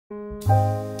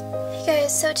Hey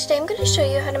guys, so today I'm going to show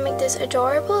you how to make this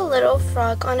adorable little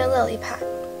frog on a lily pad.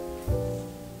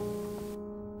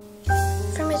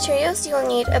 For materials, you will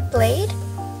need a blade,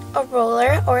 a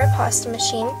roller or a pasta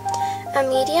machine, a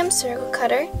medium circle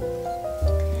cutter,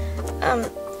 and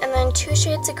then 2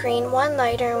 shades of green, 1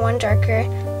 lighter and 1 darker.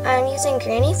 I'm using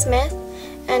Granny Smith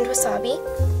and wasabi,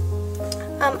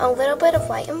 a little bit of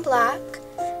white and black,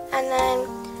 and then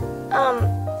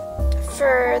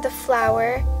for the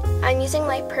flower, I'm using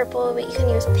light purple, but you can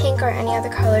use pink or any other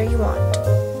color you want.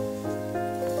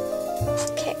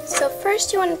 Okay, so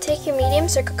first you want to take your medium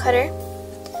circle cutter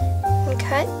and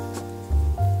cut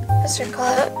a circle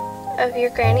out of your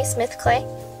Granny Smith clay,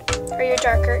 or your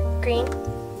darker green.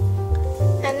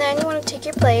 And then you want to take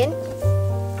your blade,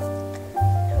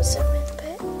 I'll zoom in a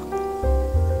bit,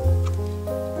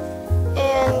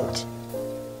 and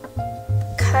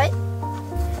cut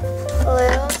a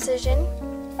little incision,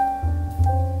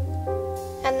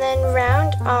 and then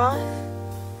round off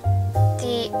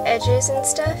the edges and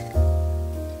stuff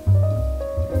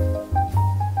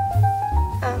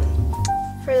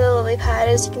for the lily pad,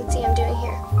 as you can see I'm doing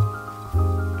here.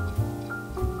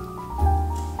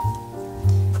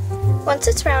 Once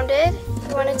it's rounded,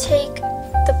 you want to take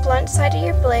the blunt side of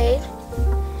your blade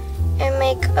and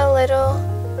make a little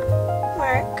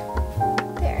mark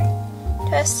there,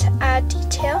 just to add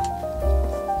detail.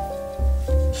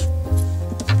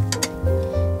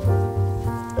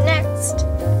 Next,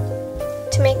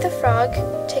 to make the frog,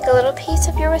 take a little piece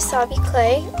of your wasabi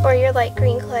clay or your light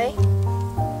green clay,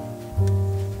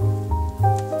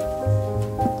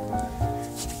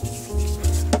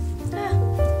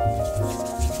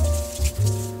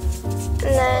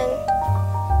 and then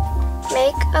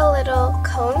make a little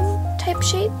cone type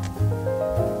shape,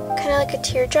 kind of like a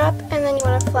teardrop, and then you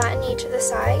want to flatten each of the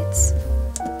sides.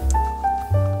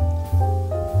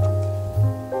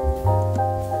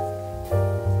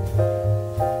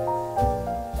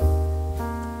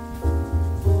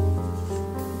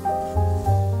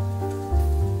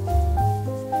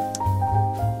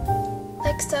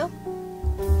 Like so.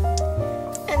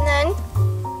 And then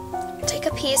take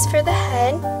a piece for the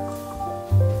head.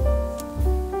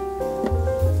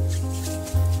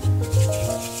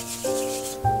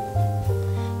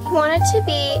 You want it to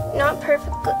be not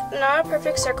a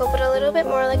perfect circle, but a little bit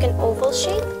more like an oval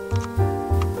shape.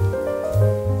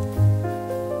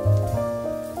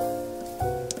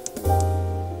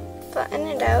 Flatten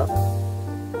it out,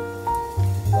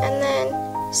 and then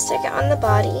stick it on the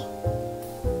body.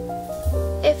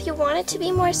 If you want it to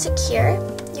be more secure,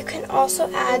 you can also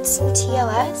add some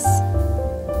TLS,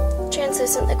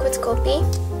 translucent liquid Sculpey,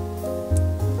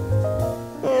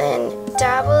 and then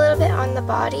dab a little bit on the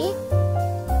body,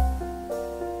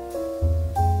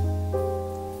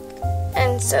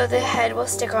 and so the head will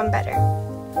stick on better.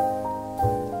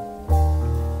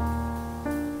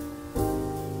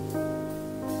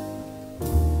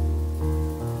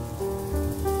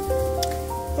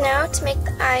 Now to make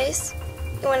the eyes,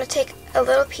 you want to take a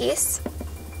little piece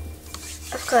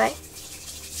of clay.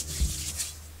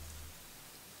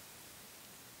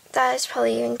 That is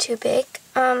probably even too big.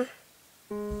 And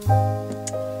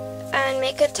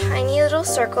make a tiny little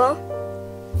circle.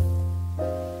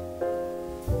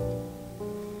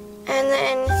 And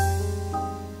then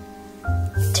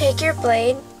take your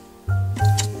blade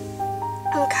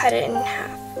and cut it in half.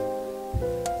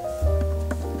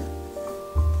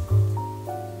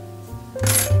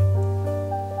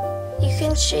 You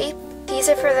can shape, these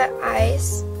are for the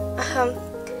eyes.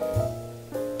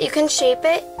 You can shape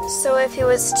it so if it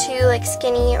was too like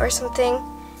skinny or something,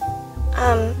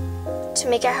 to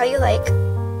make it how you like,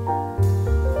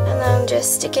 and then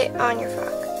just stick it on your frog.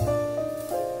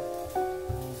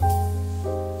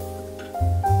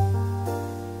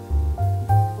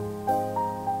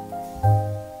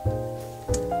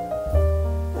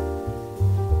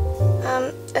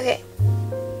 Okay,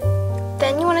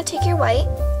 then you want to take your white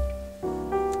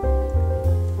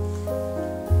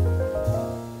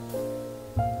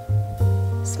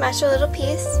smash a little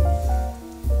piece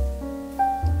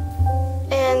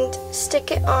and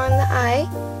stick it on the eye.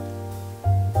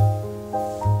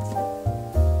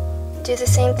 Do the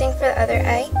same thing for the other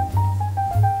eye.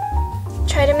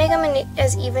 Try to make them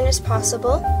as even as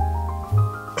possible.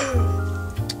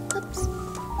 Oops.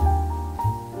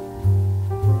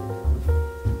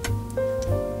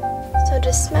 So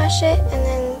just smash it and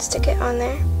then stick it on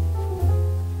there.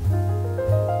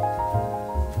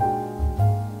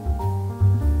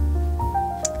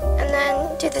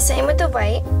 Do the same with the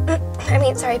white,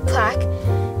 black,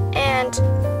 and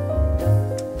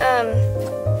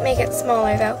make it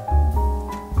smaller though.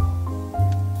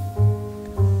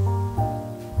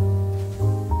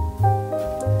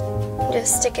 and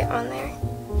just stick it on there.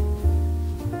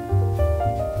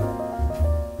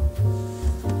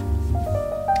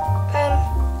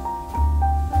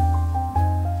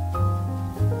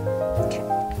 Okay.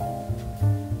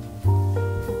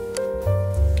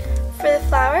 For the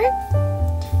flower,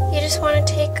 you just want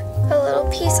to take a little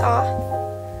piece off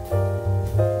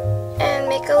and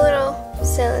make a little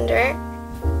cylinder.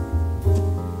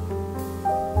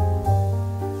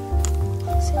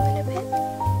 Zoom in a bit.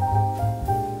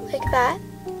 Like that.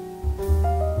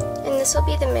 And this will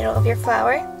be the middle of your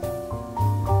flower.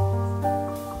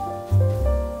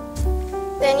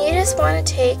 Then you just want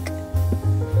to take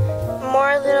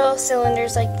more little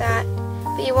cylinders like that,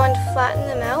 but you want to flatten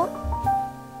them out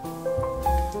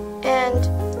and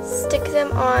stick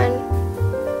them on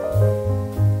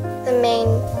the main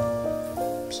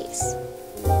piece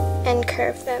and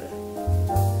curve them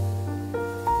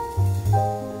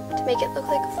to make it look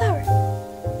like a flower.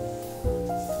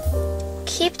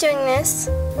 Keep doing this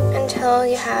until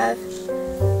you have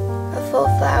a full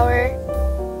flower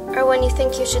or when you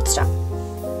think you should stop.